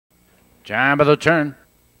Jab of the turn.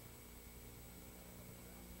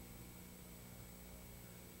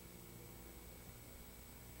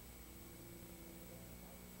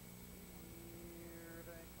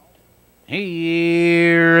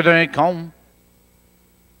 Here they come.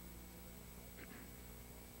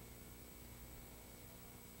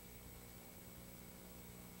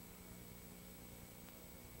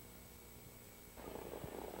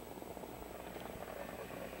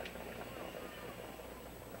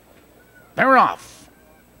 They're off.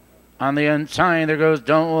 On the inside, there goes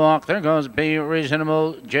Don't Walk. There goes Be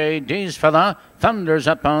Reasonable. JD's fella thunders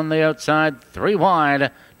up on the outside, 3 wide.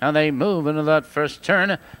 Now they move into that first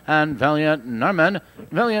turn, and Valiant Norman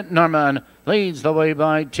leads the way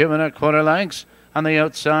by 2 1/4 lengths. On the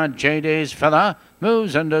outside, JD's fella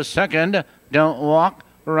moves into second. Don't Walk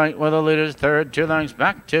right where the leader's third, 2 lengths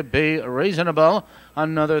back to Be Reasonable.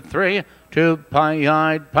 Another 3 to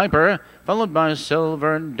Pie-Eyed Piper, followed by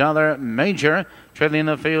Silver Dollar Major. Trailing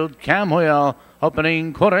the field, Camwheel,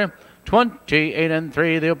 opening quarter.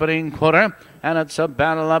 28-3 the opening quarter, and it's a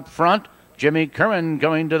battle up front. Jimmy Curran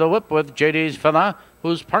going to the whip with JD's fella,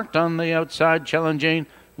 who's parked on the outside, challenging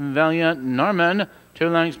Valiant Norman. 2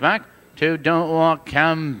 lengths back to Don't Walk.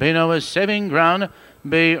 Cambino is saving ground.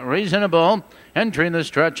 Be Reasonable entering the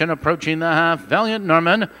stretch and approaching the half. Valiant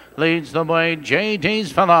Norman leads the way.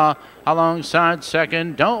 JD's fella alongside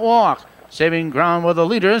second. Don't Walk saving ground with the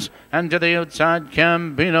leaders, and to the outside,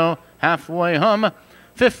 Cambino halfway home.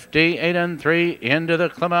 58-3 into the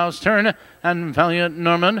clubhouse turn, and Valiant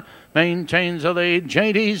Norman maintains the lead.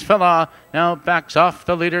 JD's fella now backs off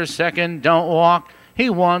the leader second. Don't Walk. He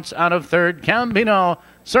wants out of third. Cambino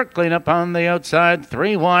circling up on the outside,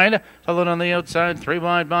 3 wide. Followed on the outside, 3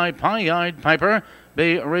 wide by Pie-Eyed Piper.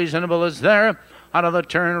 Be Reasonable is there. Out of the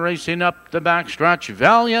turn, racing up the backstretch.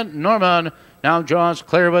 Valiant Norman now draws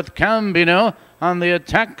clear with Cambino on the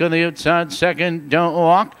attack on the outside second. Don't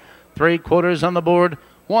Walk. 3/4 on the board.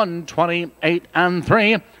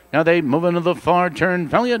 128-3. Now they move into the far turn.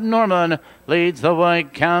 Valiant Norman leads the way.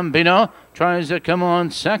 Cambino tries to come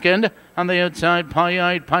on second. On the outside,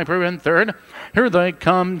 Pie-Eyed Piper in third. Here they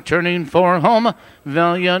come, turning for home.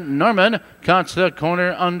 Valiant Norman cuts the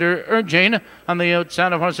corner under urging. On the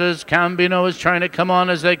outside of horses, Cambino is trying to come on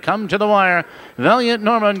as they come to the wire. Valiant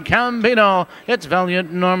Norman, Cambino. It's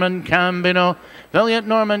Valiant Norman, Cambino. Valiant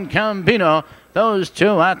Norman, Cambino. Those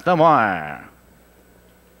two at the wire.